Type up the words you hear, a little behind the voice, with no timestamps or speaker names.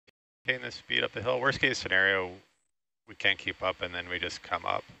maintain the speed up the hill. Worst case scenario, we can't keep up, and then we just come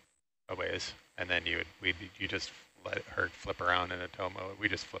up a ways, and then you just let her flip around in a tow mode. We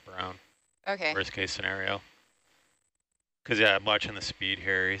just flip around. Okay. Worst case scenario. Because yeah, I'm watching the speed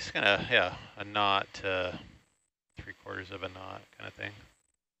here. He's gonna a knot to 3/4 of a knot kind of thing.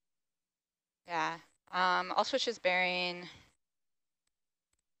 Yeah. I'll switch his bearing.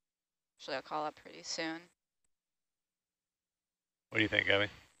 Actually, I'll call up pretty soon. What do you think, Gabby?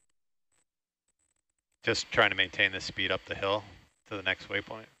 Just trying to maintain the speed up the hill to the next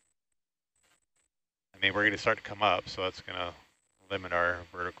waypoint. I mean, we're going to start to come up, so that's going to limit our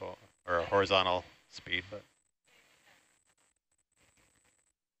vertical or our horizontal speed. But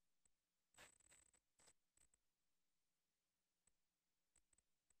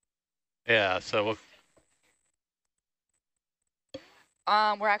yeah, so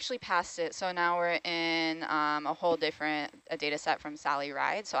we're actually past it, so now we're in a whole different data set from Sally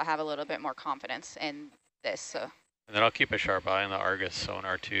Ride, so I have a little bit more confidence in this. So. And then I'll keep a sharp eye on the Argus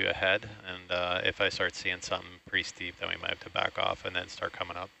sonar 2 ahead, and if I start seeing something pretty steep, then we might have to back off and then start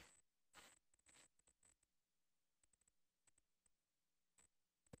coming up.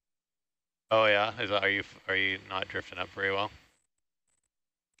 Oh yeah, are you not drifting up very well?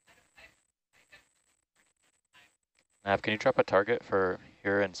 Nav, can you drop a target for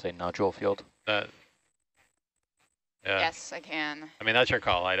here and say nodule field? Yeah. Yes, I can. I mean, that's your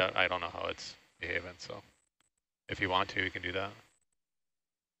call. I don't know how it's behaving, so if you want to, you can do that.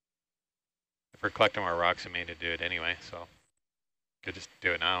 If we're collecting more rocks, we may need to do it anyway, so you could just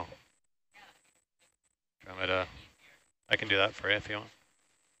do it now. I can do that for you if you want.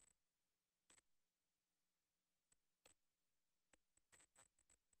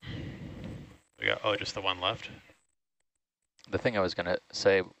 We got, oh, just the one left. The thing I was going to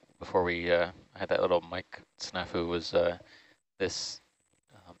say before we had that little mic snafu was this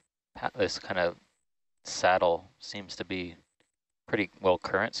kind of saddle seems to be pretty well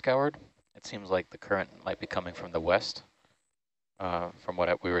current scoured. It seems like the current might be coming from the west from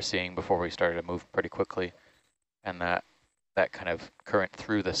what we were seeing before we started to move pretty quickly. And that kind of current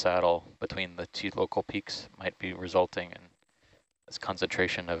through the saddle between the two local peaks might be resulting in this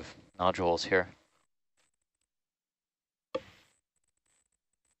concentration of nodules here.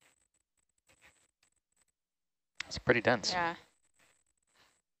 It's pretty dense. Yeah.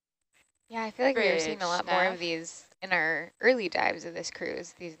 Yeah, I feel like we were seeing a lot more of these in our early dives of this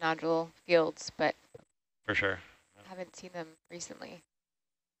cruise, these nodule fields, but for sure. Haven't seen them recently.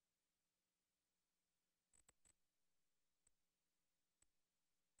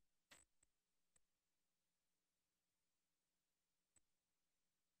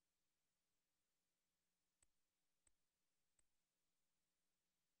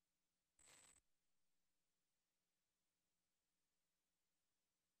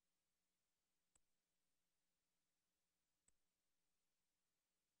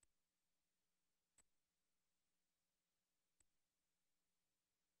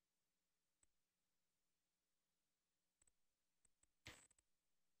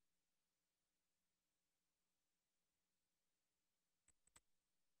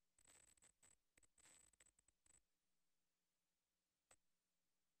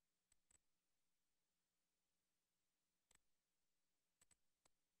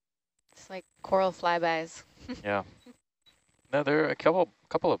 It's like coral flybys. Yeah. No, there are a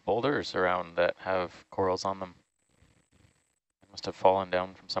couple of boulders around that have corals on them. They must have fallen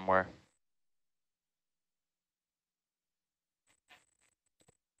down from somewhere.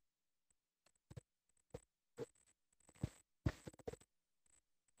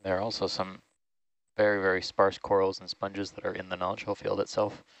 There are also some very, very sparse corals and sponges that are in the nodule field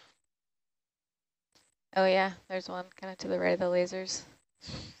itself. Oh yeah, there's one kind of to the right of the lasers.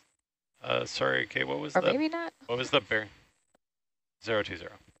 Sorry, Kate, what was or maybe not. What was the bear? 020.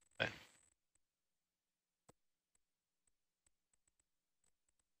 Okay.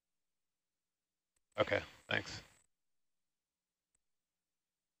 Okay, thanks.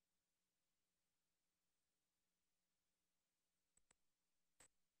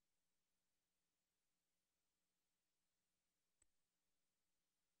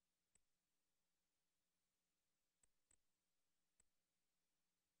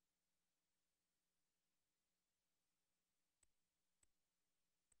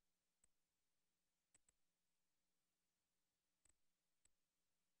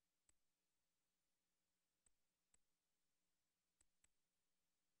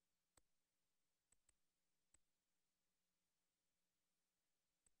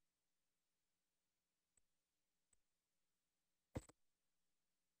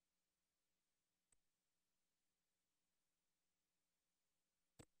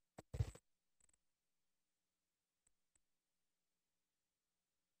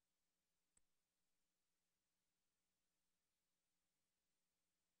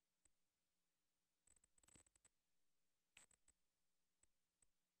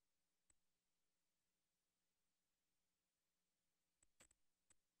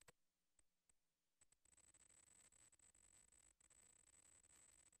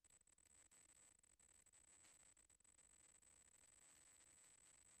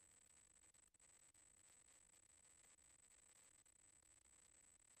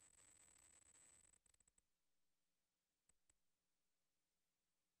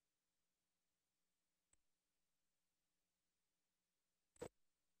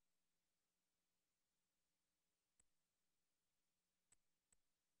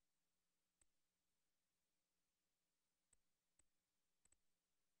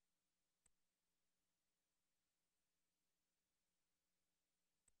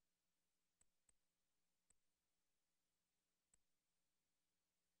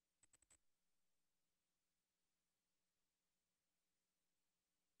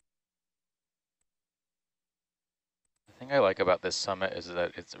 thing I like about this summit is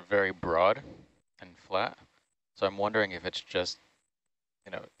that it's very broad and flat. So I'm wondering if it's just,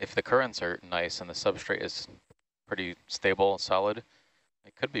 if the currents are nice and the substrate is pretty stable, solid,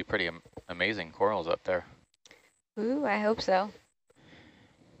 it could be pretty amazing corals up there. Ooh, I hope so.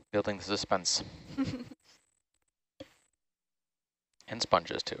 Building the suspense. And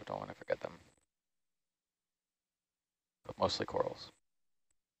sponges too, don't want to forget them. But mostly corals.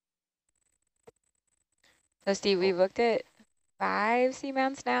 So Steve, we've looked at 5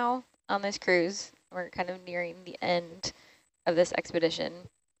 seamounts now on this cruise. We're kind of nearing the end of this expedition.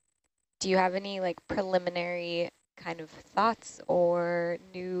 Do you have any like preliminary kind of thoughts or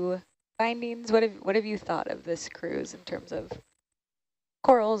new findings? What have you thought of this cruise in terms of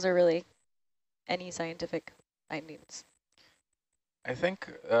corals or really any scientific findings? I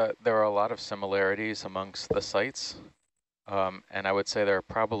think there are a lot of similarities amongst the sites. And I would say there are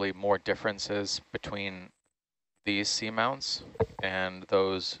probably more differences between these seamounts and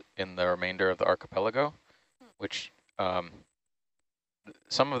those in the remainder of the archipelago, which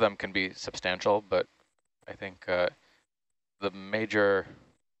some of them can be substantial, but I think the major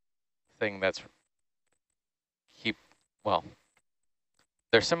thing that's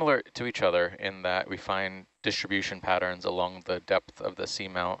they're similar to each other in that we find distribution patterns along the depth of the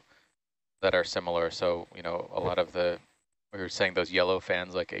seamount that are similar. So, a lot of we were saying those yellow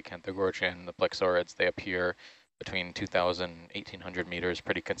fans like Acanthogorgian, the Plexaurids, they appear between 2,000 and 1,800 meters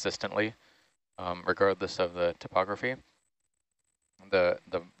pretty consistently, regardless of the topography. The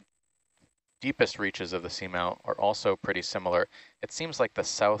deepest reaches of the seamount are also pretty similar. It seems like the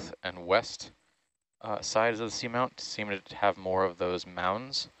south and west sides of the seamount seem to have more of those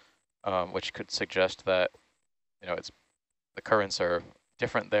mounds, which could suggest that, the currents are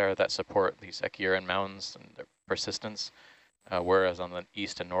different there that support these Echiuran mounds and their persistence, whereas on the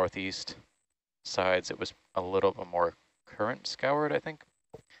east and northeast sides, it was a little bit more current scoured, I think.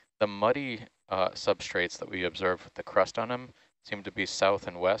 The muddy substrates that we observed with the crust on them seem to be south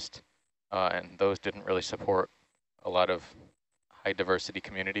and west, and those didn't really support a lot of high diversity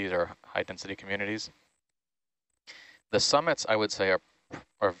communities or high density communities. The summits, I would say,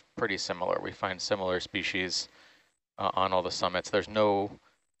 are pretty similar. We find similar species on all the summits. There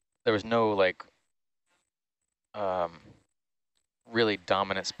was no like really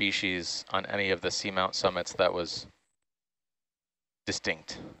dominant species on any of the seamount summits that was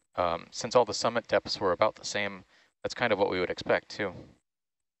distinct. Since all the summit depths were about the same, that's kind of what we would expect too.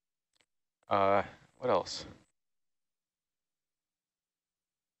 What else?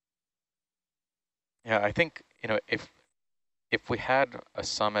 Yeah, I think, if we had a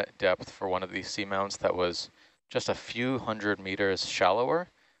summit depth for one of these seamounts that was just a few hundred meters shallower,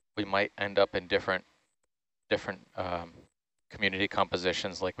 we might end up in different community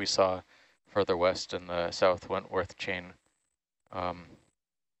compositions like we saw further west in the South Wentworth chain.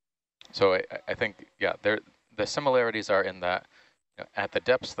 So I think, yeah, the similarities are in that at the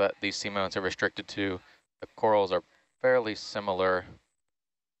depths that these seamounts are restricted to, the corals are fairly similar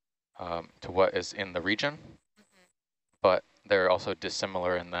to what is in the region, but they're also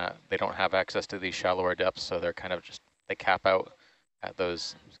dissimilar in that they don't have access to these shallower depths, so they're kind of they cap out at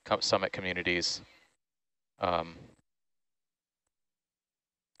those summit communities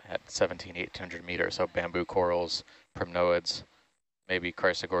at 1,800 meters, so bamboo corals, primnoids, maybe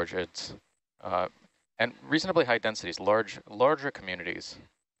chrysogorgids, and reasonably high densities, larger communities,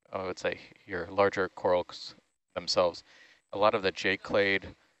 I would say here, larger corals themselves. A lot of the J-clade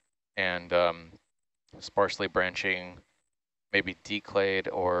and sparsely branching, maybe D-clade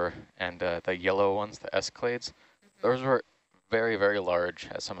and the yellow ones, the S-clades, those were very, very large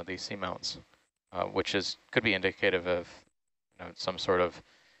at some of these seamounts, which could be indicative of some sort of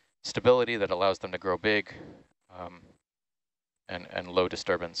stability that allows them to grow big and low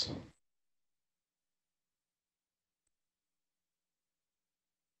disturbance.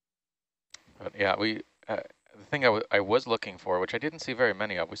 But yeah, the thing I was looking for, which I didn't see very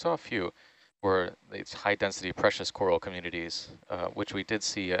many of, we saw a few, were these high density precious coral communities, which we did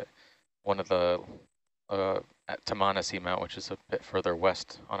see at one of the at Tamana Seamount, which is a bit further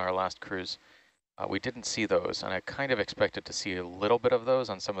west on our last cruise. We didn't see those, and I kind of expected to see a little bit of those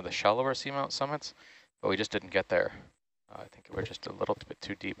on some of the shallower seamount summits, but we just didn't get there. I think we're just a little bit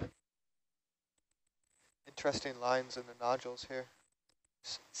too deep. Interesting lines in the nodules here.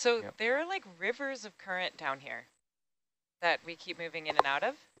 So yep. There are like rivers of current down here that we keep moving in and out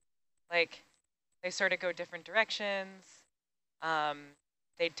of. Like they sort of go different directions.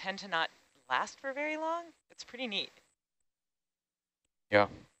 They tend to not last for very long. It's pretty neat. Yeah.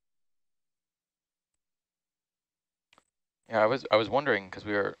 Yeah, I was wondering because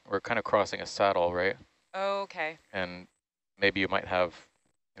we're kind of crossing a saddle, right? Oh, okay. And maybe you might have,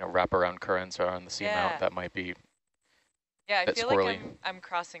 wraparound currents around the seamount that might be Yeah, I bit feel squirrely. like I'm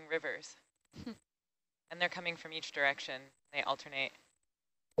crossing rivers. And they're coming from each direction. They alternate.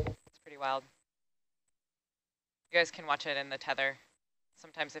 It's pretty wild. You guys can watch it in the tether.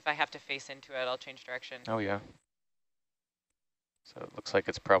 Sometimes if I have to face into it, I'll change direction. Oh, yeah. So it looks like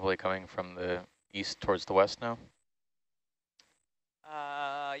it's probably coming from the east towards the west now.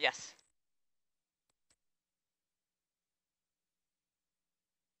 Yes.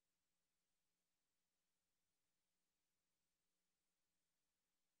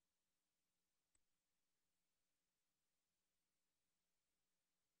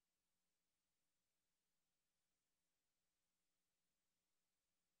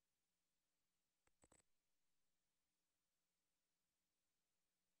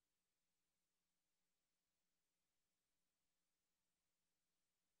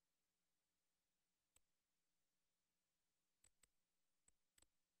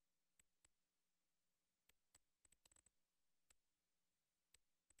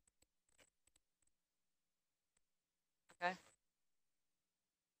 Okay.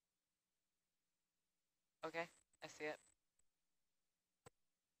 Okay, I see it.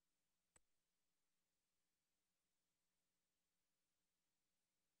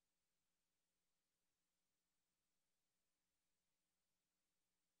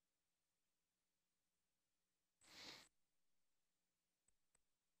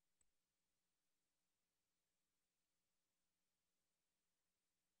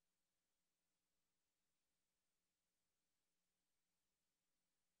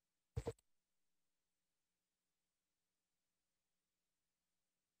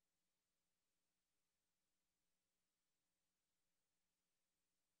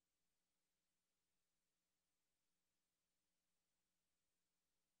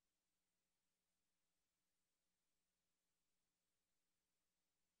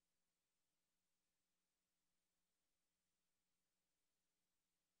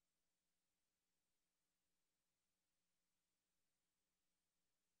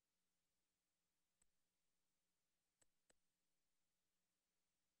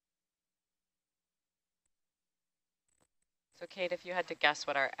 So Kate, if you had to guess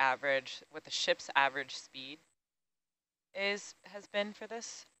what what the ship's average speed has been for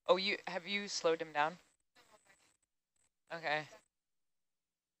this? Oh, have you slowed him down? Okay.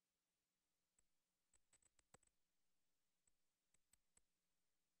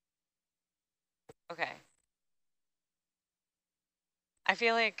 Okay. I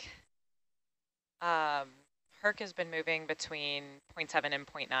feel like Herc has been moving between 0.7 and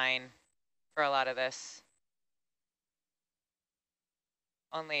 0.9 for a lot of this.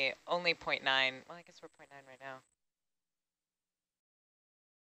 Only 0.9. Well, I guess we're 0.9 right now.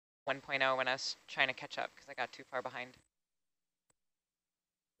 1.0 when I was trying to catch up because I got too far behind.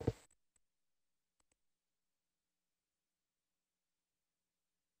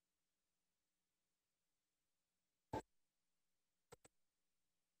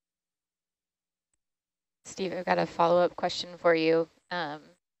 Steve, I've got a follow-up question for you.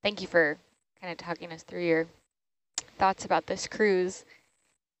 Thank you for kind of talking us through your thoughts about this cruise.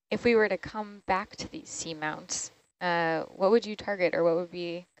 If we were to come back to these seamounts, what would you target, or what would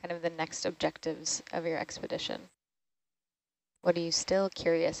be kind of the next objectives of your expedition? What are you still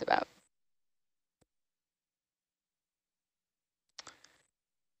curious about?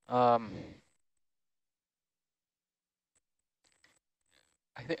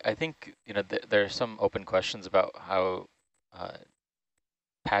 I think there are some open questions about how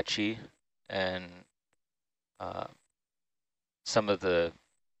patchy and some of the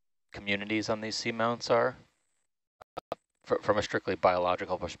communities on these seamounts are. From a strictly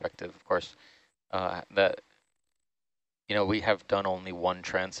biological perspective, of course, that we have done only one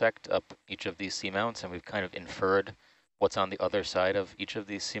transect up each of these seamounts, and we've kind of inferred what's on the other side of each of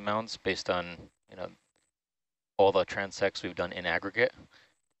these seamounts based on all the transects we've done in aggregate.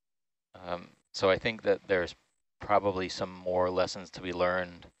 So I think that there's probably some more lessons to be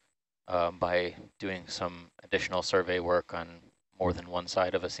learned by doing some additional survey work on more than one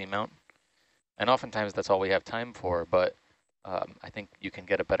side of a seamount. And oftentimes that's all we have time for, but I think you can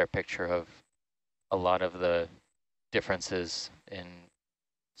get a better picture of a lot of the differences in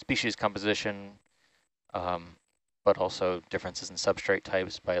species composition, but also differences in substrate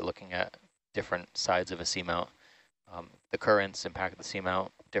types by looking at different sides of a seamount. The currents impact the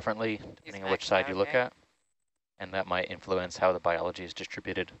seamount differently depending on which side you look at, and that might influence how the biology is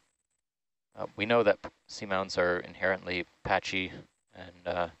distributed. We know that seamounts are inherently patchy and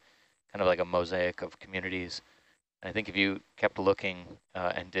kind of like a mosaic of communities. And I think if you kept looking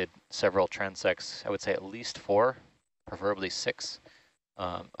and did several transects, I would say at least 4, preferably 6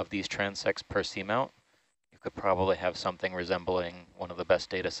 of these transects per seamount, you could probably have something resembling one of the best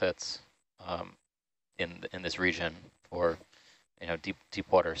data sets in this region for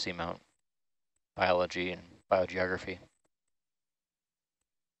deep water seamount biology and biogeography.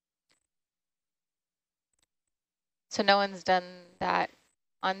 So no one's done that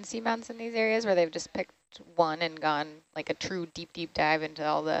on seamounts in these areas where they've just picked one and gone like a true deep dive into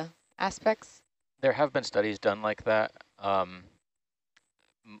all the aspects? There have been studies done like that.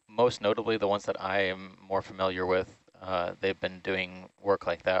 Most notably, the ones that I am more familiar with, they've been doing work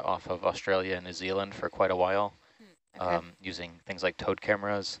like that off of Australia and New Zealand for quite a while, Okay. using things like towed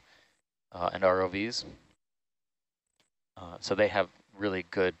cameras and ROVs. So they have really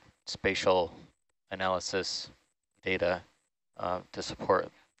good spatial analysis data to support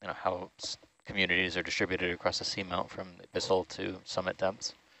how communities are distributed across the seamount from abyssal to summit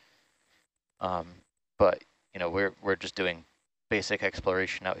depths. But we're just doing basic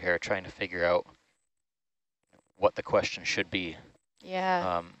exploration out here, trying to figure out what the question should be.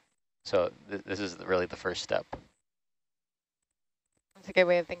 Yeah. So this is really the first step. That's a good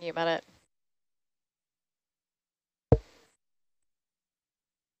way of thinking about it.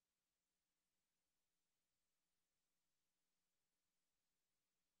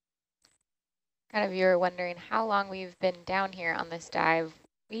 Kind of, you were wondering how long we've been down here on this dive.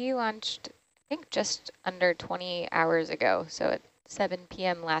 We launched, I think, just under 20 hours ago. So at 7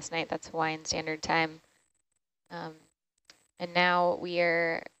 p.m. last night, that's Hawaiian Standard Time. And now we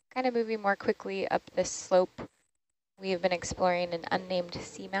are kind of moving more quickly up this slope. We have been exploring an unnamed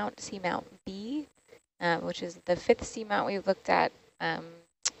seamount, Seamount B, which is the 5th seamount we've looked at on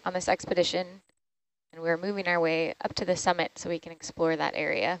this expedition. And we're moving our way up to the summit so we can explore that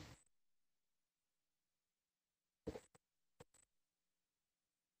area.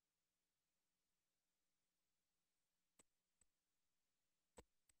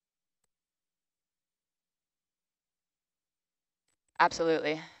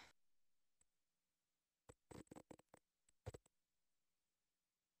 Absolutely.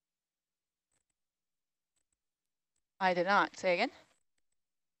 I did not. Say again?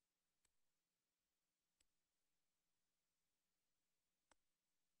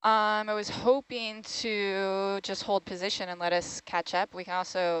 I was hoping to just hold position and let us catch up. We can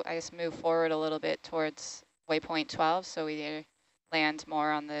also, I guess, move forward a little bit towards waypoint 12, so we land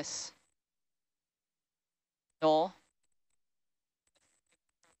more on this knoll.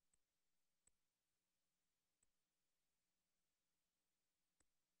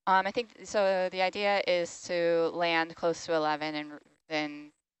 I think, so the idea is to land close to 11 and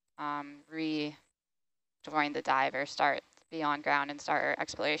then rejoin the dive or start be on ground and start our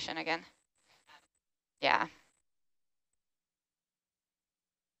exploration again. Yeah.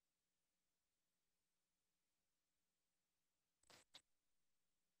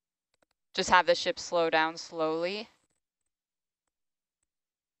 Just have the ship slow down slowly.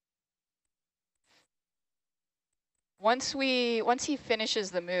 Once he finishes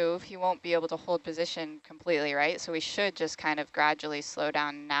the move, he won't be able to hold position completely, right? So we should just kind of gradually slow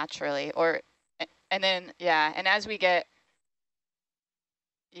down naturally, and then, yeah, and as we get,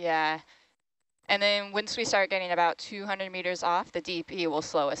 yeah, and then once we start getting about 200 meters off, the DP will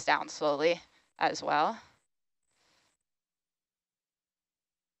slow us down slowly as well.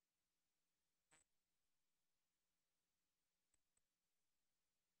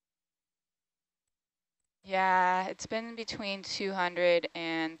 Yeah, it's been between 200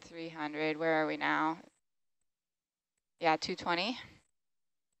 and 300. Where are we now? Yeah, 220.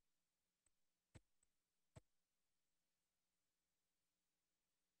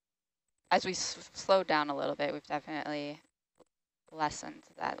 As we slowed down a little bit, we've definitely lessened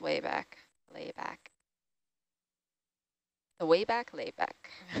that way back, layback. The way back, layback.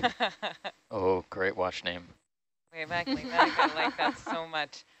 Oh, great watch name. Way back, I like that so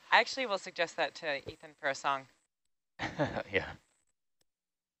much. I actually will suggest that to Ethan for a song. Yeah.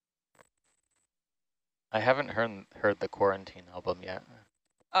 I haven't heard the Quarantine album yet.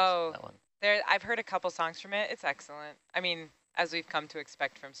 Oh, That one. I've heard a couple songs from it. It's excellent. I mean, as we've come to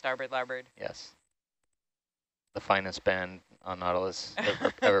expect from Starboard Larboard. Yes. The finest band on Nautilus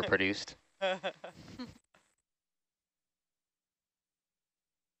ever produced.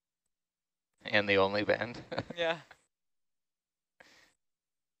 And the only band. Yeah.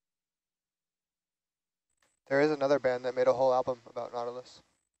 There is another band that made a whole album about Nautilus.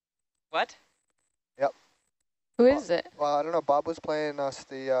 What? Yep. Who is it? Well, I don't know. Bob was playing us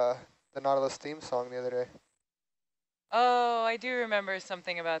the Nautilus theme song the other day. Oh, I do remember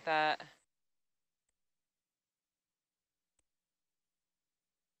something about that.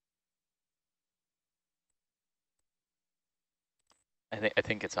 I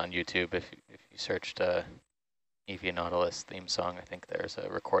think it's on YouTube. If you searched EV Nautilus theme song, I think there's a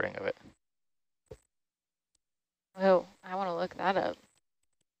recording of it. Oh, I want to look that up.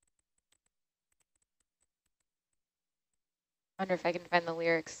 Wonder if I can find the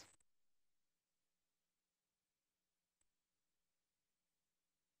lyrics.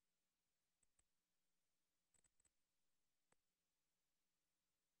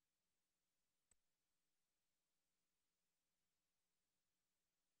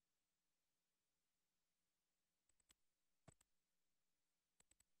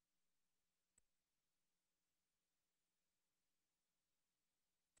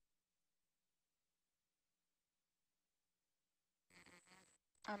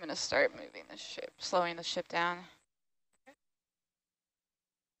 I'm going to start moving the ship, slowing the ship down.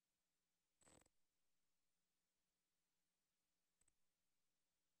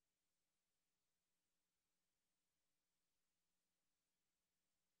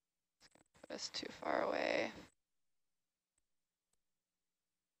 Put us too far away.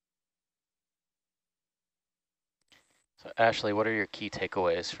 So Ashley, what are your key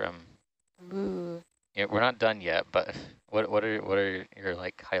takeaways from? Ooh. Yeah, we're not done yet, but what are your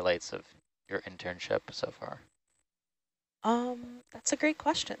like highlights of your internship so far? That's a great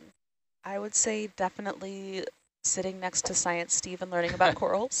question. I would say definitely sitting next to Science Steve and learning about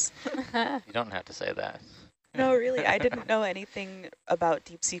corals. You don't have to say that. No, really, I didn't know anything about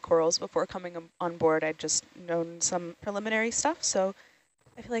deep sea corals before coming on board. I'd just known some preliminary stuff, so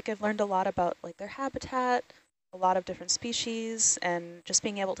I feel like I've learned a lot about like their habitat, a lot of different species, and just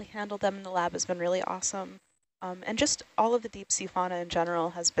being able to handle them in the lab has been really awesome. And just all of the deep sea fauna in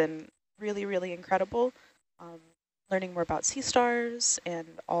general has been really, really incredible. Learning more about sea stars and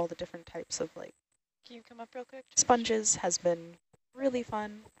all the different types of like Can you come up real quick? sponges has been really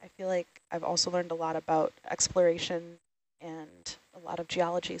fun. I feel like I've also learned a lot about exploration and a lot of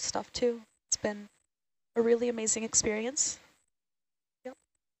geology stuff too. It's been a really amazing experience. Yep.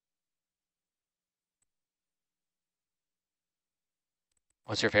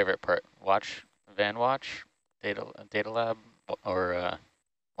 What's your favorite part? Van watch, data lab, or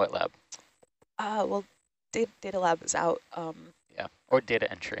what lab? Well, data lab is out. Yeah, or data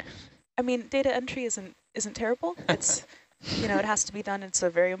entry. I mean, data entry isn't terrible. It's you know, it has to be done. It's a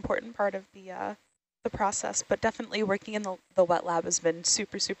very important part of the process. But definitely working in the wet lab has been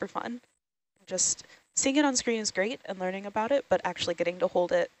super, super fun. Just seeing it on screen is great and learning about it, but actually getting to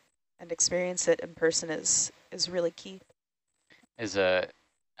hold it and experience it in person is really key.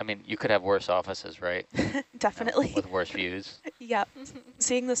 I mean, you could have worse offices, right? Definitely. With worse views. Yeah.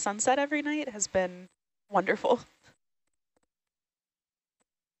 Seeing the sunset every night has been wonderful.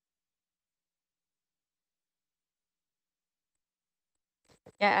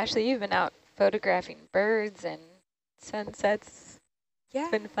 Yeah, Ashley, you've been out photographing birds and sunsets. Yeah.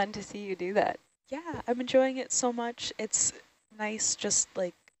 It's been fun to see you do that. Yeah, I'm enjoying it so much. It's nice just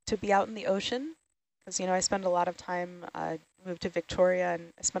like to be out in the ocean because, you know, I spend a lot of time, moved to Victoria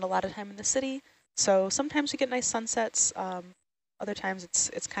and I spend a lot of time in the city. So sometimes we get nice sunsets. Other times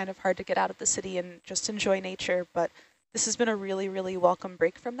it's kind of hard to get out of the city and just enjoy nature. But this has been a really, really welcome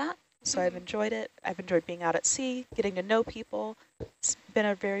break from that. So I've enjoyed it. I've enjoyed being out at sea, getting to know people. It's been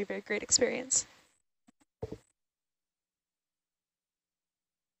a very, very great experience. I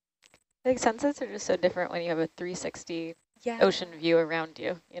think sunsets are just so different when you have a 360 Yeah, ocean view around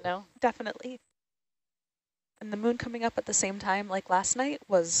you, you know? definitely. And the moon coming up at the same time like last night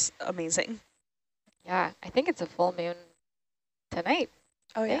was amazing. Yeah, I think it's a full moon tonight.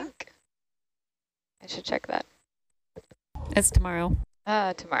 Oh, yeah? I should check that. It's tomorrow.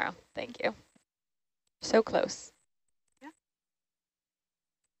 Tomorrow. Thank you. So close. Yeah.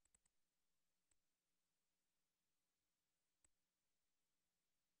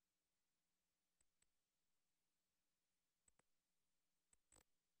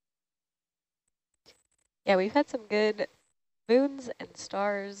 Yeah, we've had some good moons and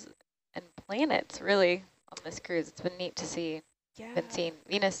stars and planets, really, on this cruise. It's been neat to see. Yeah. Been seeing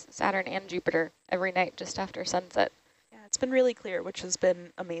Venus, Saturn, and Jupiter every night just after sunset. Yeah, it's been really clear, which has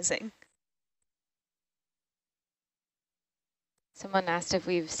been amazing. Someone asked if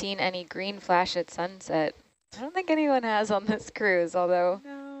we've seen any green flash at sunset. I don't think anyone has on this cruise, although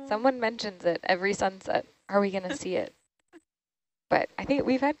someone mentions it every sunset. Are we going to see it? But I think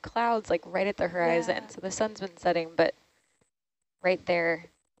we've had clouds like right at the horizon, so the sun's been setting, but right there,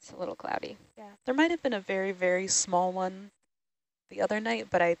 it's a little cloudy. Yeah, there might have been a very, very small one the other night,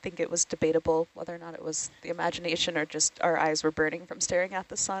 but I think it was debatable whether or not it was the imagination or just our eyes were burning from staring at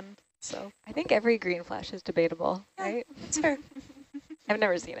the sun. So I think every green flash is debatable, right? That's fair. I've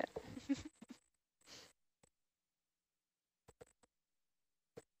never seen it.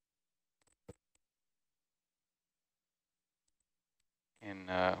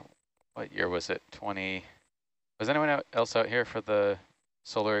 what year was it? 20. Was anyone else out here for the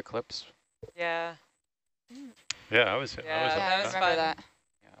solar eclipse? Yeah. Yeah, I was. Yeah, I was. Yeah, I was remember fun. that.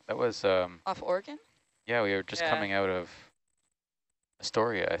 Yeah, that was. Off Oregon? Yeah, we were just coming out of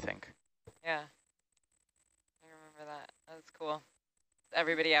Astoria, I think. Yeah. I remember that. That was cool.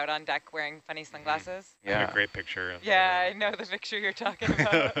 Everybody out on deck wearing funny sunglasses. Yeah. A great picture. Of Yeah, I know the picture you're talking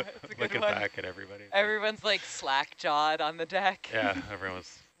about. It's a good Looking one. back at everybody. Everyone's like slack-jawed on the deck. Yeah,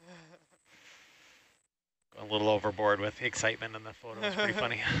 everyone's a little overboard with the excitement in the photo. It was pretty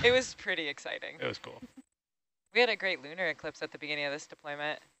funny. It was pretty exciting. It was cool. We had a great lunar eclipse at the beginning of this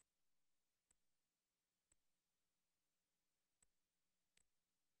deployment.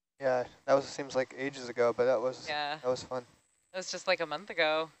 Yeah, that seems like ages ago, but that was fun. It was just like a month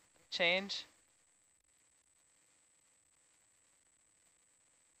ago. Change.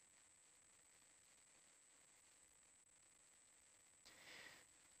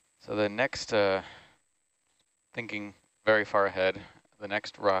 So the next, thinking very far ahead, the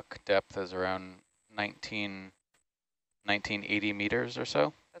next rock depth is around 1980 meters or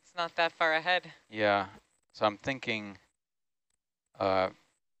so. That's not that far ahead. Yeah, so I'm thinking to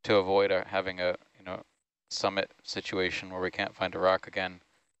avoid having a summit situation where we can't find a rock again,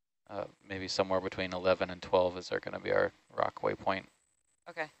 maybe somewhere between 11 and 12 is going to be our rock waypoint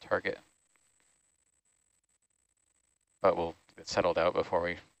target. But we'll get settled out before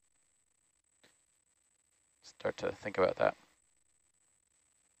we start to think about that.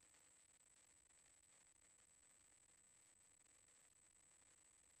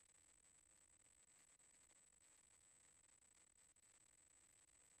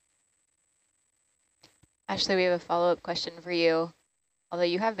 Ashley, we have a follow-up question for you. Although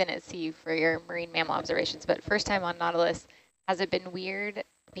you have been at sea for your marine mammal observations, but first time on Nautilus, has it been weird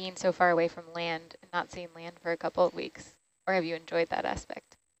being so far away from land and not seeing land for a couple of weeks? Or have you enjoyed that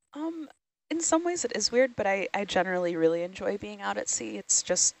aspect? In some ways it is weird, but I generally really enjoy being out at sea. It's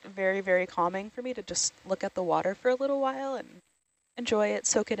just very, very calming for me to just look at the water for a little while and enjoy it,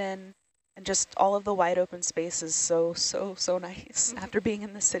 soak it in, and just all of the wide open space is so, so, so nice after being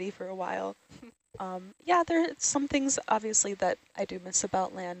in the city for a while. Yeah, there are some things obviously that I do miss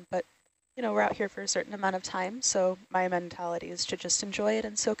about land, but we're out here for a certain amount of time, so my mentality is to just enjoy it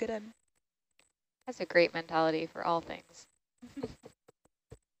and soak it in. That's a great mentality for all things.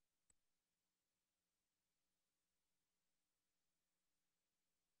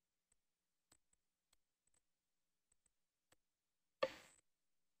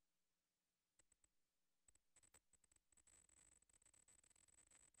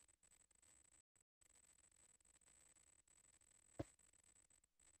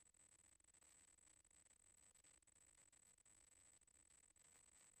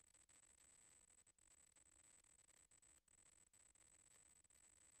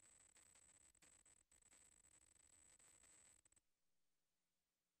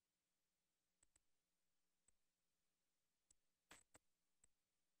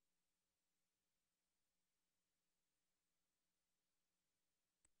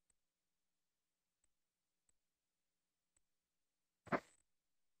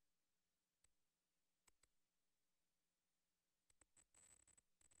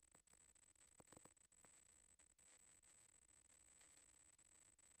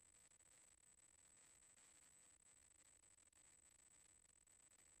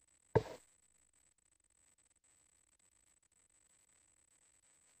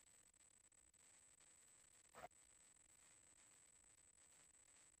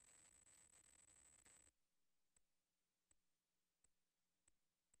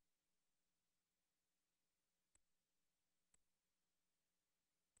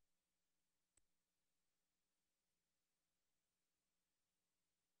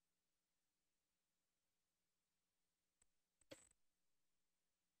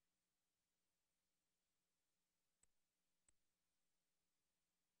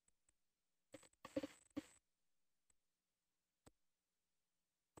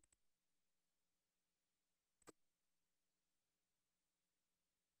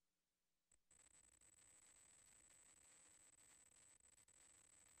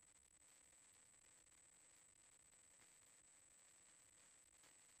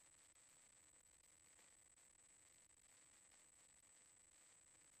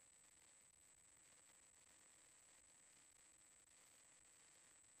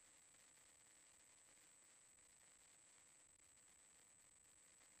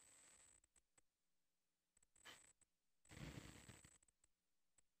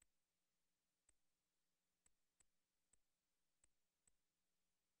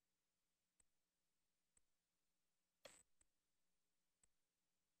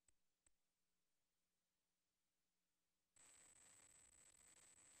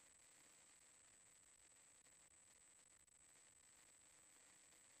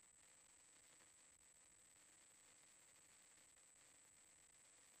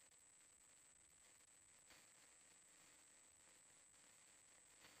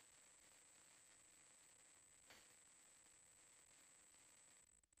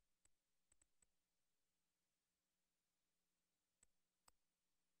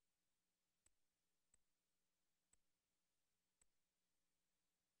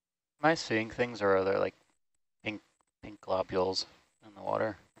 Am I seeing things, or are there like pink globules in the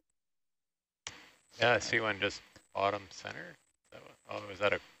water? Yeah, I see one just bottom center. Oh, is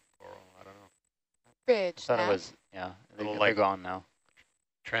that a coral? I don't know. Bridge. I thought it was, yeah, Little, they're like, gone now.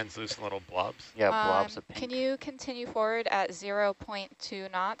 Translucent little blobs. Yeah, blobs of pink. Can you continue forward at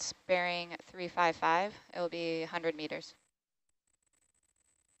 0.2 knots, bearing 355? It will be 100 meters.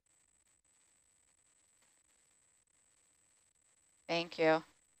 Thank you.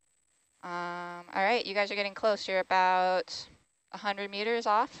 All right, you guys are getting close. You're about 100 meters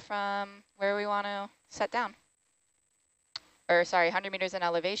off from where we want to set down. Or sorry, 100 meters in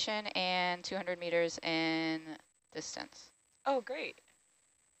elevation and 200 meters in distance. Oh, great.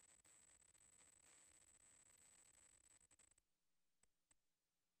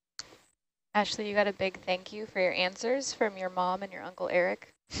 Ashley, you got a big thank you for your answers from your mom and your Uncle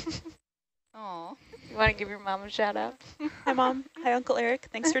Eric. Oh, You want to give your mom a shout out? Hi, Mom. Hi, Uncle Eric.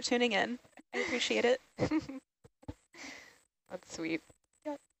 Thanks for tuning in. I appreciate it. That's sweet.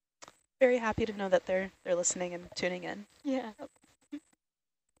 Yep. Very happy to know that they're listening and tuning in. Yeah.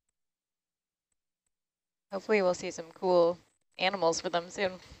 Hopefully we'll see some cool animals for them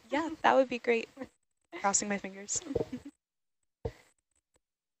soon. Yeah, that would be great. Crossing my fingers.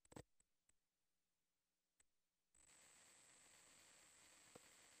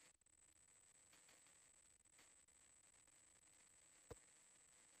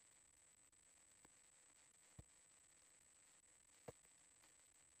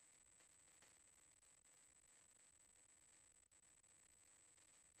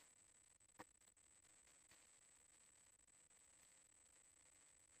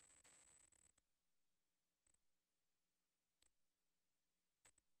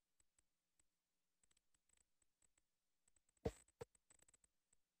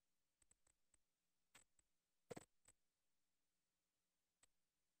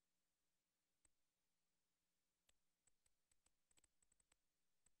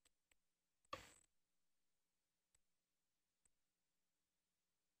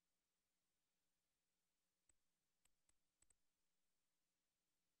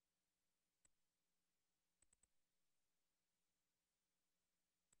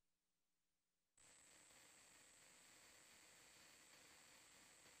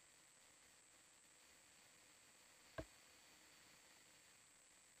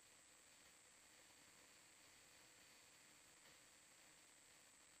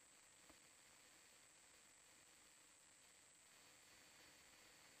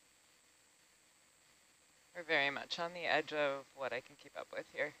 We're very much on the edge of what I can keep up with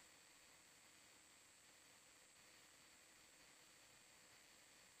here.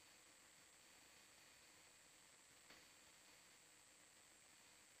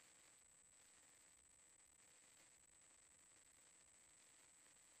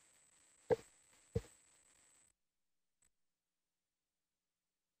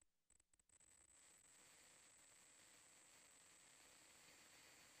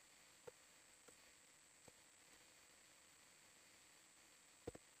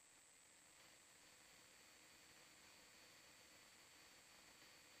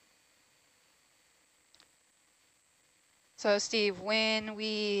 so Steve, when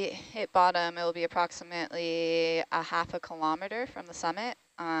we hit bottom, it will be approximately a half a kilometer from the summit.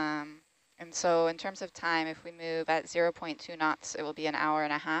 And so in terms of time, if we move at 0.2 knots, it will be an hour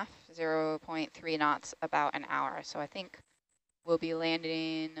and a half, 0.3 knots, about an hour. So I think we'll be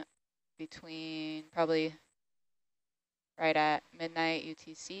landing between probably right at midnight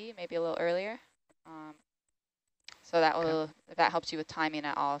UTC, maybe a little earlier. So that will, if that helps you with timing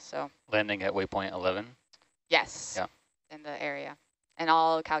at all. So Landing at waypoint 11? yes, Yeah. In the area. And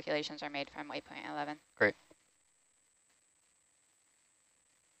all calculations are made from waypoint 11. Great.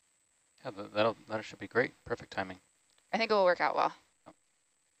 Yeah, that should be great. Perfect timing. I think it will work out well.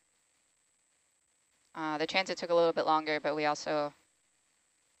 The transit took a little bit longer, but we also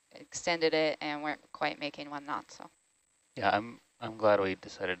extended it and weren't quite making 1 knot. So Yeah, I'm glad we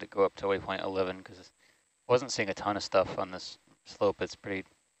decided to go up to waypoint 11 because I wasn't seeing a ton of stuff on this slope. It's pretty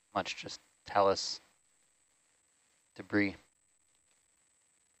much just talus debris.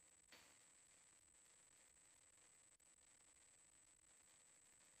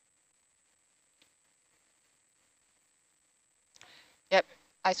 yep,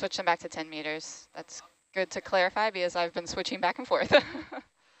 I switched them back to 10 meters. That's good to clarify because I've been switching back and forth.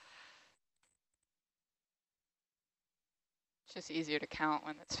 It's just easier to count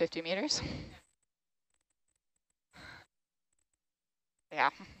when it's 50 meters. Yeah.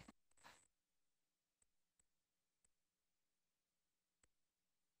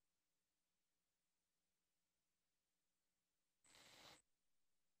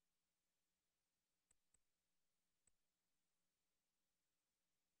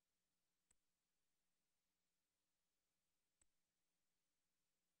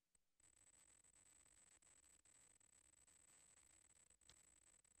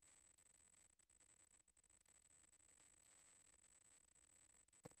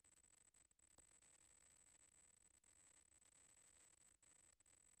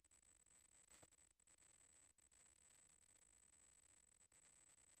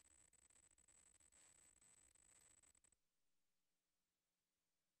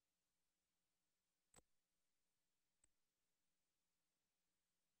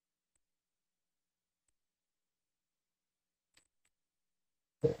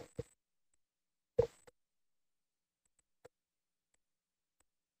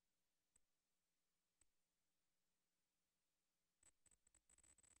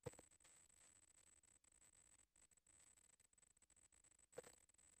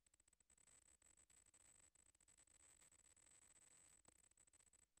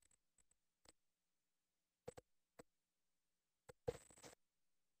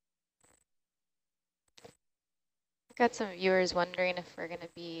 Got some viewers wondering if we're going to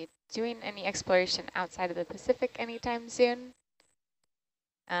be doing any exploration outside of the Pacific anytime soon.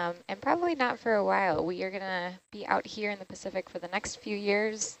 And probably not for a while. We are going to be out here in the Pacific for the next few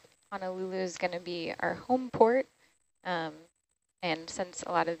years. Honolulu is going to be our home port. And since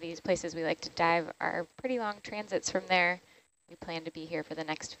a lot of these places we like to dive are pretty long transits from there, we plan to be here for the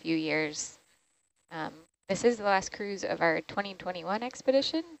next few years. This is the last cruise of our 2021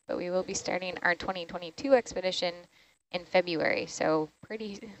 expedition, but we will be starting our 2022 expedition in February, so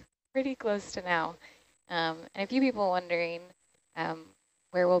pretty close to now. And a few people wondering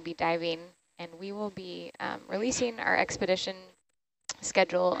where we'll be diving, and we will be releasing our expedition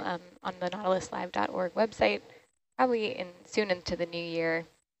schedule on the nautiluslive.org website, probably soon into the new year.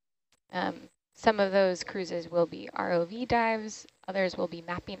 Some of those cruises will be ROV dives, others will be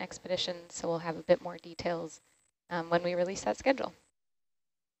mapping expeditions, so we'll have a bit more details when we release that schedule.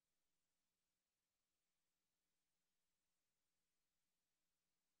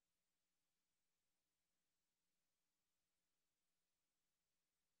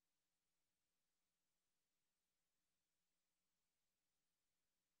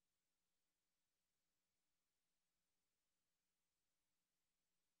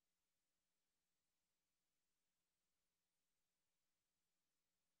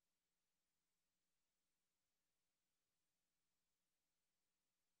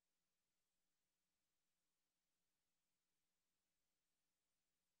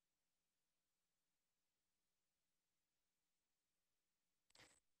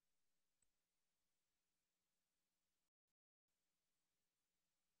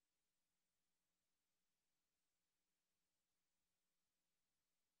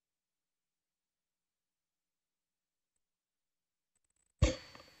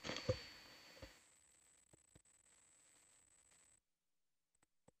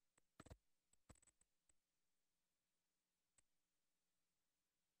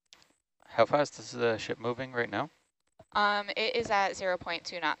 How fast is the ship moving right now? It is at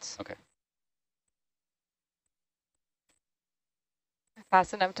 0.2 knots. Okay.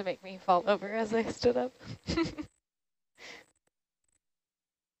 Fast enough to make me fall over as I stood up.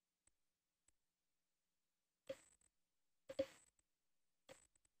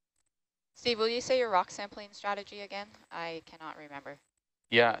 Steve, will you say your rock sampling strategy again? I cannot remember.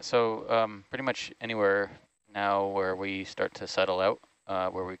 Yeah, so pretty much anywhere now where we start to settle out,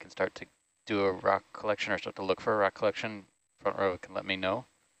 where we can start to do a rock collection or start to look for a rock collection, front row can let me know.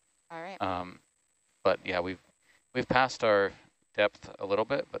 All right. But yeah, we've passed our depth a little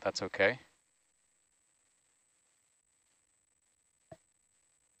bit, but that's okay.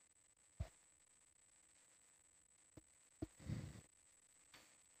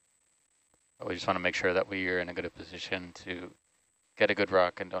 But we just want to make sure that we are in a good position to get a good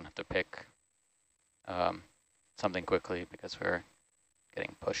rock and don't have to pick something quickly because we're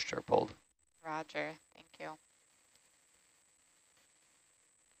getting pushed or pulled. Roger, thank you.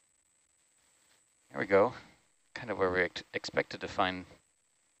 There we go. Kind of where we expected to find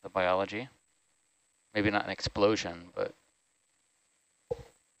the biology. Maybe not an explosion, but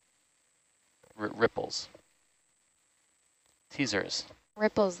ripples. Teasers.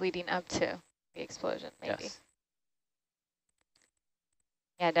 Ripples leading up to the explosion, maybe. Yes.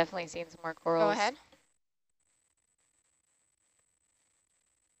 Yeah, definitely seeing some more corals. Go ahead.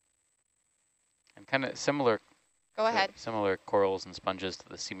 And kind of similar. Go ahead. Similar corals and sponges to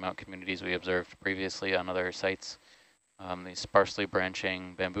the seamount communities we observed previously on other sites. These sparsely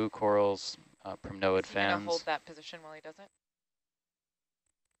branching bamboo corals, primnoid Is he gonna fans. hold that position while he does it?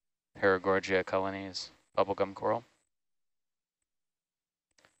 Paragorgia colonies, bubblegum coral.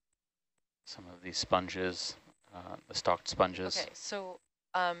 Some of these sponges, the stalked sponges. Okay, so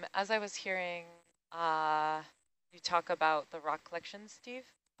as I was hearing you talk about the rock collections, Steve,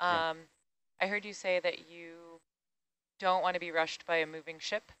 Yeah. I heard you say that you don't want to be rushed by a moving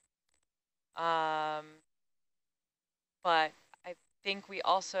ship. But I think we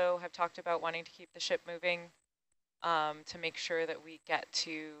also have talked about wanting to keep the ship moving to make sure that we get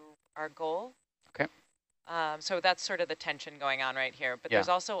to our goal. Okay. So that's sort of the tension going on right here. But Yeah. there's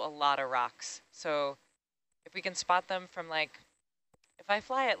also a lot of rocks. So if we can spot them from like, if I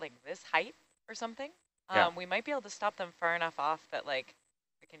fly at like this height or something, Yeah. we might be able to stop them far enough off that like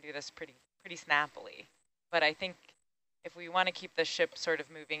we can do this pretty snappily. But I think if we want to keep the ship sort of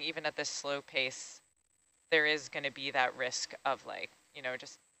moving, even at this slow pace, there is going to be that risk of like, you know,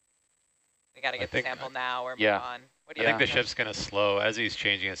 just we got to get the sample now or move on. What do you think the think? ship's going to slow as he's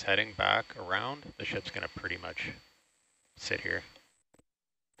changing its heading back around. The ship's going to pretty much sit here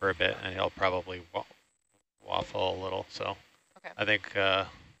for a bit, and he'll probably waffle a little. So okay. I think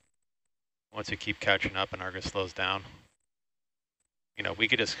Once we keep catching up and Argus slows down, you know, we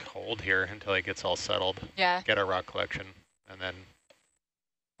could just hold here until it gets all settled. Yeah. Get our rock collection, and then.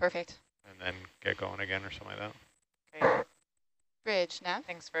 Perfect. And then get going again or something like that. Great. Bridge, Nav.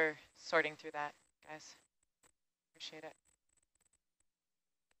 Thanks for sorting through that, guys. Appreciate it.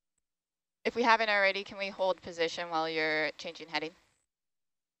 If we haven't already, can we hold position while you're changing heading?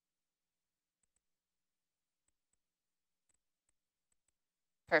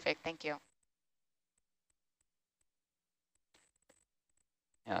 Perfect, thank you.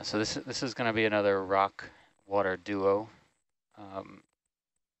 Yeah, so this is going to be another rock water duo. I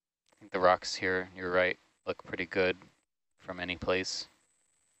think the rocks here, you're right, look pretty good from any place.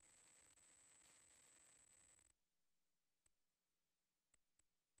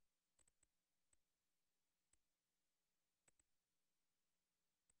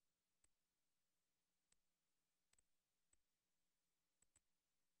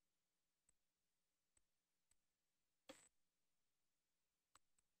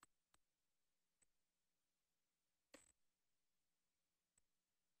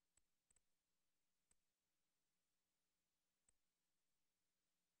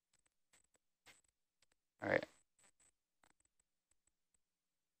 All right.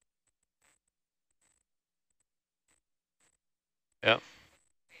 Yep.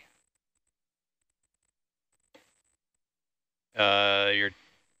 Your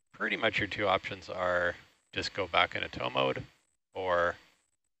pretty much your two options are just go back into tow mode or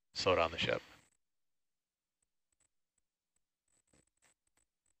slow down the ship.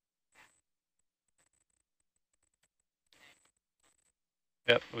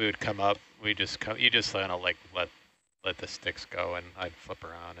 Yep, we would come up. We just come. You just kind of like let the sticks go, and I'd flip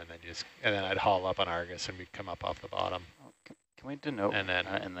around, and then I'd haul up on Argus, and we'd come up off the bottom. Can we denote and then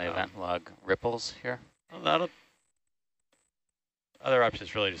in the event log ripples here? Well, other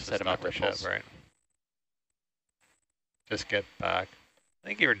options really just set to them stop at the ripples, ship, right? Just get back. I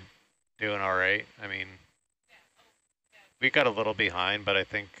think you were doing all right. I mean, we got a little behind, but I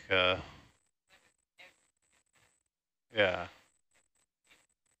think, yeah.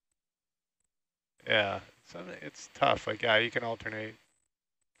 Yeah, it's tough. Like, yeah, you can alternate.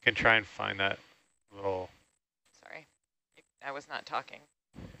 You can try and find that little. Sorry, I was not talking.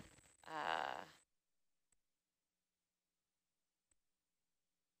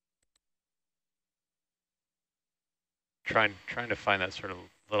 Trying to find that sort of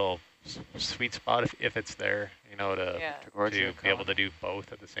little sweet spot if it's there, you know, to be able to do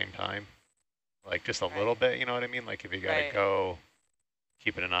both at the same time. Like just a little bit, you know what I mean? Like if you got to go,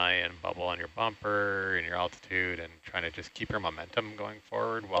 keeping an eye and bubble on your bumper and your altitude and trying to just keep your momentum going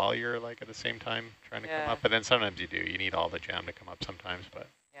forward while you're like at the same time trying to come up. But then sometimes you do. You need all the jam to come up sometimes, but.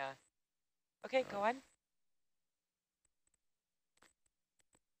 Yeah. Okay, go on.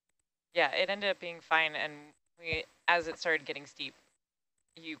 Yeah, it ended up being fine, and as it started getting steep,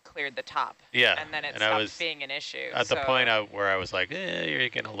 you cleared the top. Yeah. And then it stopped being an issue. At the point where I was like, you're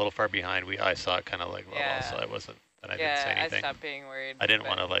getting a little far behind, I saw it kind of like level, so I wasn't, and I didn't say anything. I stopped being worried. I didn't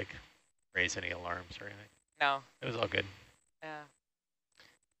want to like raise any alarms or anything. No. It was all good. Yeah.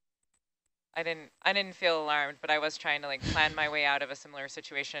 I didn't feel alarmed, but I was trying to like plan my way out of a similar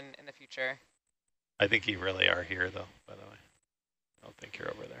situation in the future. I think you really are here though, by the way. I don't think you're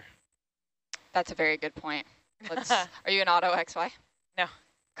over there. That's a very good point. Are you an auto XY? No.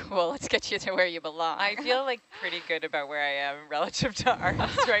 Cool, let's get you to where you belong. I feel like pretty good about where I am relative to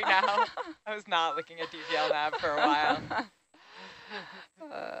Argus right now. I was not looking at DVL nav for a while.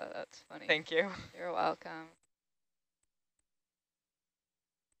 That's funny. Thank you. You're welcome.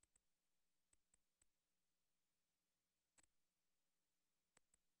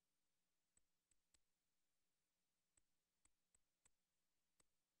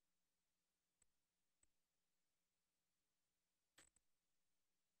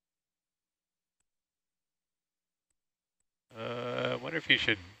 I wonder if you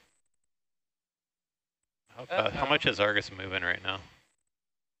should. How much is Argus moving right now?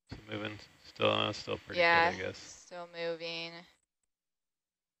 Is it moving still pretty good, I guess. Still moving.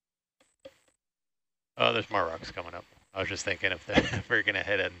 Oh, there's more rocks coming up. I was just thinking if we're gonna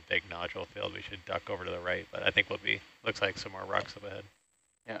hit a big nodule field, we should duck over to the right. But I think looks like some more rocks up ahead.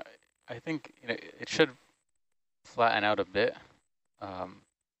 Yeah, I think it should flatten out a bit.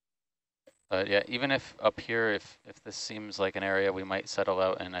 But yeah, even if up here, if this seems like an area we might settle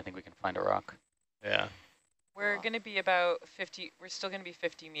out in, I think we can find a rock. Yeah. We're going to be about 50, we're still going to be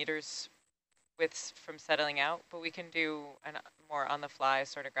 50 meters from settling out, but we can do a more on the fly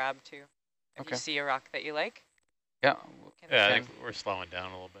sort of grab too. If you see a rock that you like. Yeah. Yeah, I think we're slowing down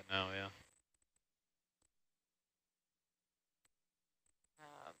a little bit now, yeah.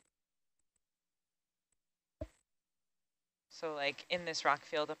 So like in this rock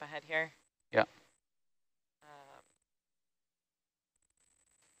field up ahead here. Yeah.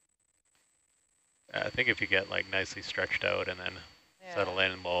 I think if you get like nicely stretched out and then settle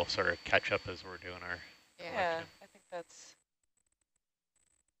in, we'll sort of catch up as we're doing our Yeah, I think that's...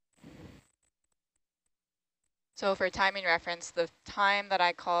 So for timing reference, the time that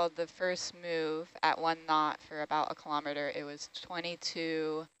I called the first move at 1 knot for about a kilometer, it was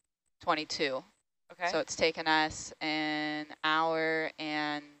 22:22. Okay. So it's taken us an hour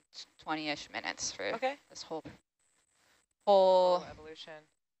and 20-ish minutes for this whole evolution.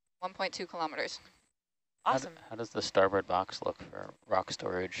 1.2 kilometers. Awesome. How does the starboard box look for rock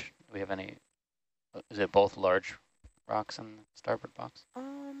storage? Do we have any, is it both large rocks in the starboard box?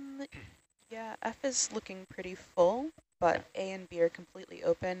 Yeah, F is looking pretty full, but A and B are completely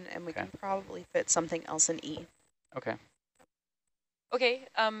open, and we can probably fit something else in E. Okay. Okay,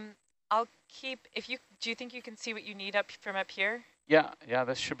 I'll keep, do you think you can see what you need from up here? Yeah,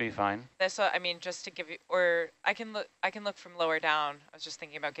 this should be fine. That's what I mean, just to give you, or I can look from lower down. I was just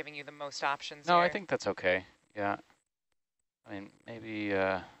thinking about giving you the most options No, here. I think that's okay. Yeah. I mean, maybe,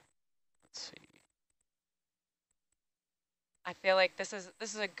 let's see. I feel like this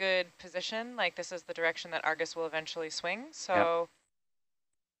is a good position. Like this is the direction that Argus will eventually swing. So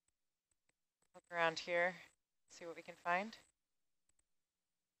look around here, see what we can find.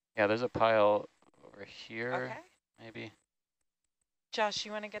 Yeah, there's a pile over here. Okay. Maybe. Josh,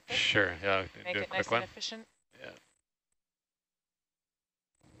 you want to get this? Sure. Yeah. Make do it a nice quick and efficient. Yeah.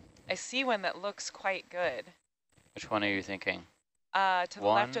 I see one that looks quite good. Which one are you thinking? To the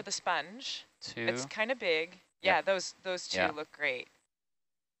left of the sponge. 2. It's kind of big. Yeah, those two look great.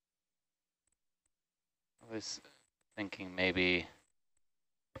 I was thinking maybe,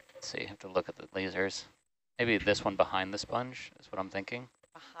 let's see, I have to look at the lasers. Maybe this one behind the sponge is what I'm thinking.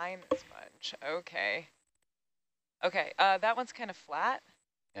 Behind the sponge, okay. Okay, that one's kind of flat.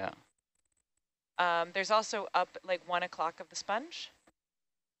 Yeah. There's also up like 1 o'clock of the sponge.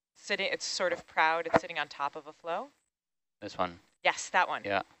 It's sort of proud, it's sitting on top of a flow. This one? Yes, that one.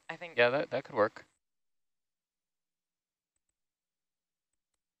 Yeah. I think. Yeah, that could work.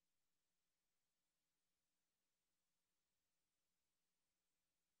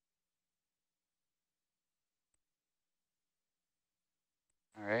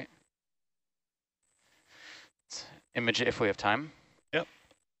 All right. Let's image it if we have time. Yep.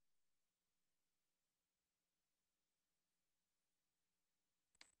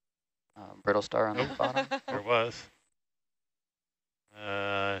 Brittle star on the bottom. There was.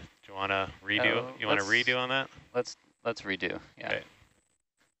 Do you want to redo? You want to redo on that? Let's redo. Yeah. Okay.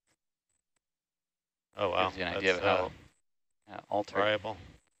 Oh wow. Gives you an idea of how altered. Variable.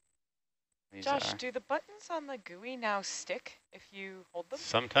 Josh, do the buttons on the GUI now stick if you hold them?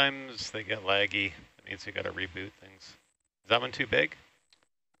 Sometimes they get laggy. It means you got to reboot things. Is that one too big?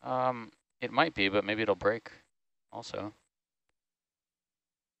 It might be, but maybe it'll break also.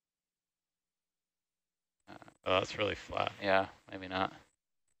 Oh, that's really flat. Yeah, maybe not.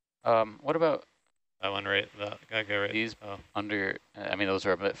 What about that one right? That guy right? These under, I mean, those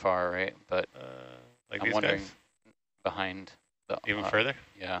are a bit far, right? But like I'm these wondering guys? Behind the... Even further?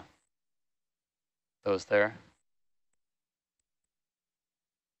 Yeah. Those there.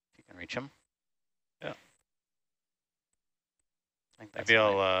 If you can reach them. Yeah. I think that's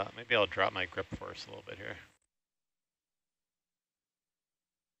maybe I'll drop my grip force a little bit here.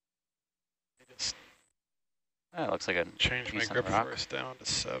 It looks like a change my grip force down to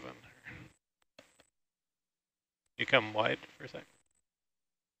 7. You come wide for a sec.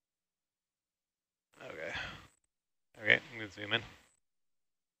 Okay. Okay, I'm gonna zoom in.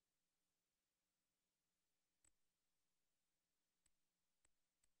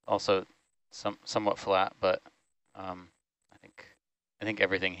 Also, somewhat flat, but I think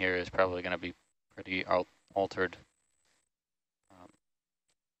everything here is probably going to be pretty altered.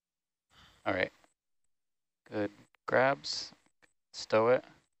 All right. Good grabs. Stow it.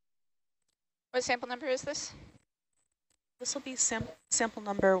 What sample number is this? This will be sample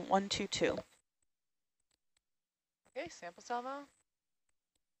number 122. Okay, sample salvo.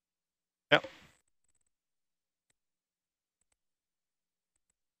 Yep.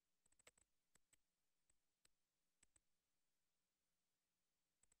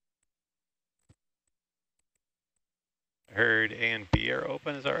 I heard A and B are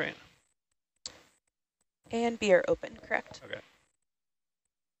open, is that right? A and B are open, correct? Okay.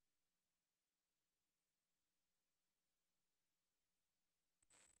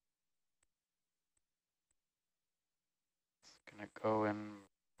 It's gonna go in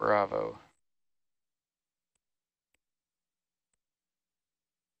Bravo.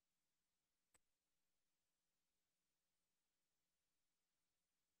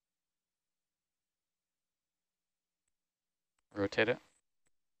 rotate it.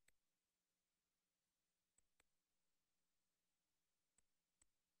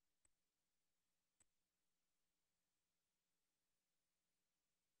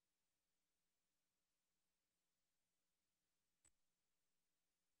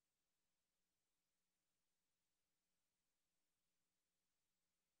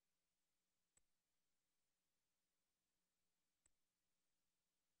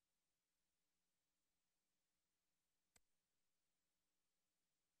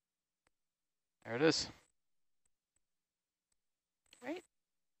 There it is. Right.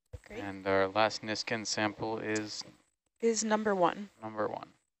 Great. And our last Niskin sample is number 1. Number 1.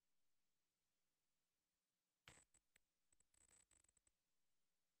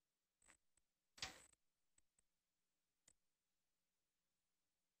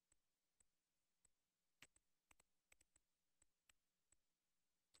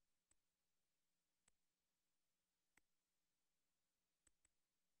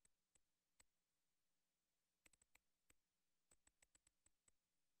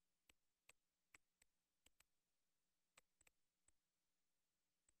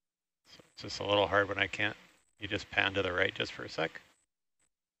 It's just a little hard when I can't. You just pan to the right just for a sec.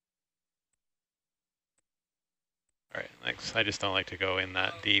 All right, thanks. I just don't like to go in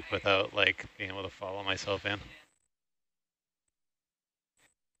that deep without like being able to follow myself in.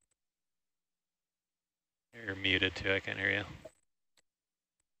 You're muted too, I can't hear you.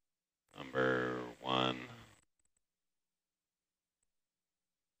 Number 1.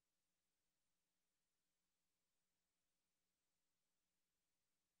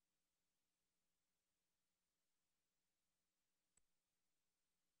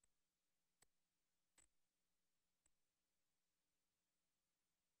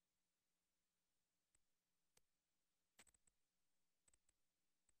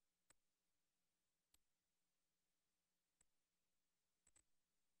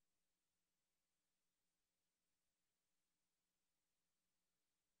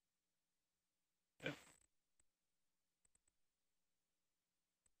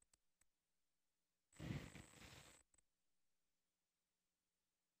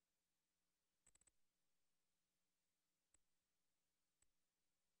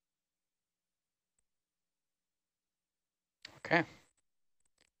 Okay.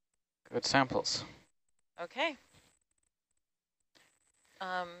 Good samples. Okay.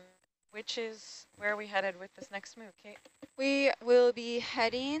 Which is where are we headed with this next move, Kate? We will be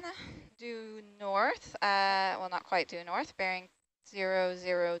heading due north, well, not quite due north, bearing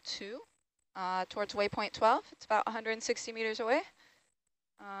 002 towards waypoint 12. It's about 160 meters away.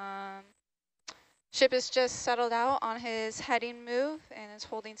 Ship is just settled out on his heading move and is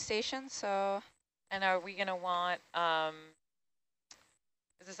holding station, so. And are we going to want,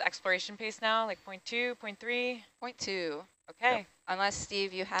 is this exploration pace now, like 0.2, 0.3? 0.2. Okay. Yep. Unless,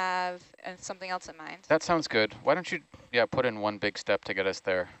 Steve, you have something else in mind. That sounds good. Why don't you, put in one big step to get us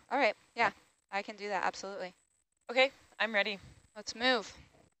there? All right. Yeah, I can do that. Absolutely. Okay, I'm ready. Let's move.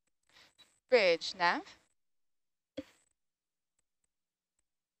 Bridge, nav.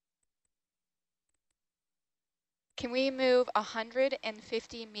 Can we move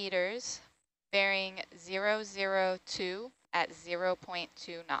 150 meters bearing 002 at 0.2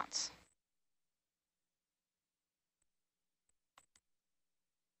 knots?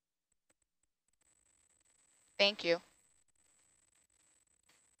 Thank you.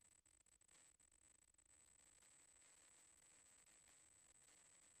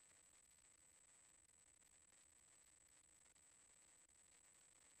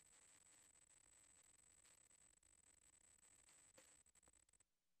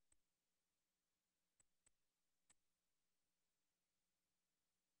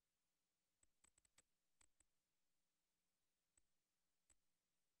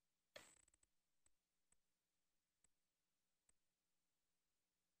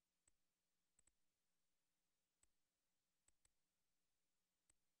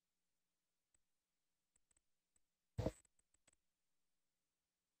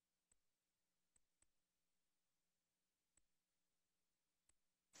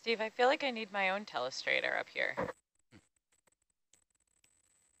 Steve, I feel like I need my own telestrator up here.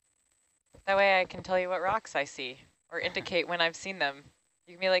 That way I can tell you what rocks I see or indicate when I've seen them.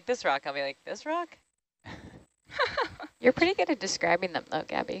 You can be like, this rock. I'll be like, this rock? You're pretty good at describing them though,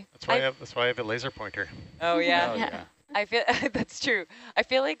 Gabby. That's why I have a laser pointer. Oh, yeah. Oh, yeah. I feel that's true. I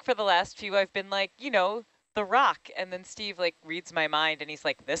feel like for the last few I've been like, you know, the rock. And then Steve like reads my mind and he's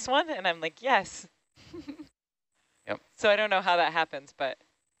like, this one? And I'm like, yes. Yep. So I don't know how that happens, but.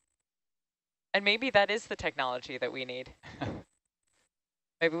 And maybe that is the technology that we need.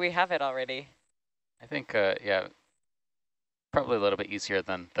 Maybe we have it already. I think, yeah, Probably a little bit easier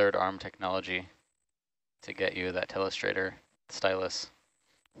than third arm technology to get you that telestrator stylus.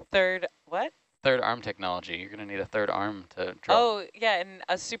 Third, what? Third arm technology. You're going to need a third arm to draw. Oh, yeah, and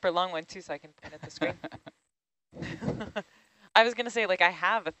a super long one too, so I can point at the screen. I was going to say, like, I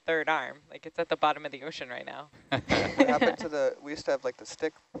have a third arm. Like, it's at the bottom of the ocean right now. What happened to the, we used to have like the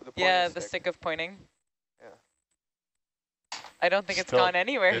stick. The stick of pointing. Yeah. I don't think it's gone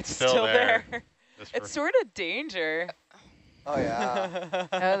anywhere. It's still there. It's sort of danger. Oh, yeah.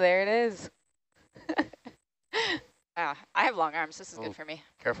 Oh, there it is. I have long arms. This is good for me.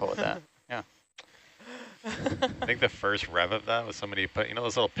 Careful with that. Yeah. I think the first rev of that was somebody put, you know,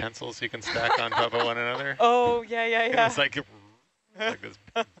 those little pencils you can stack on top of one another? Oh, yeah, yeah, yeah. It's like this. Yeah,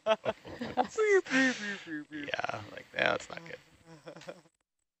 like, yeah, it's not good.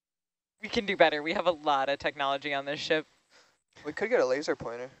 We can do better. We have a lot of technology on this ship. We could get a laser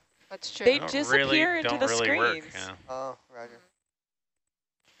pointer. That's true. They disappear into the screens. Work, yeah. Oh, roger.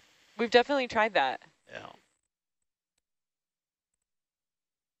 We've definitely tried that. Yeah.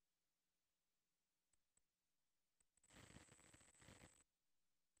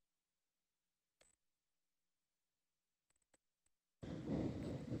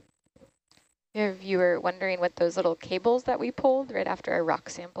 If you were wondering what those little cables that we pulled right after our rock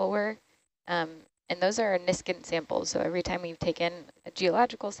sample were, and those are our Niskin samples. So every time we've taken a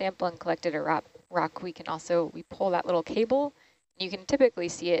geological sample and collected a rock, we pull that little cable. You can typically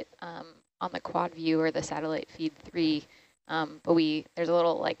see it on the quad view or the satellite feed 3, but there's a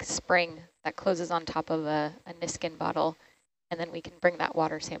little like spring that closes on top of a Niskin bottle, and then we can bring that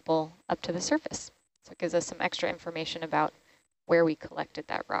water sample up to the surface. So it gives us some extra information about where we collected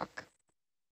that rock.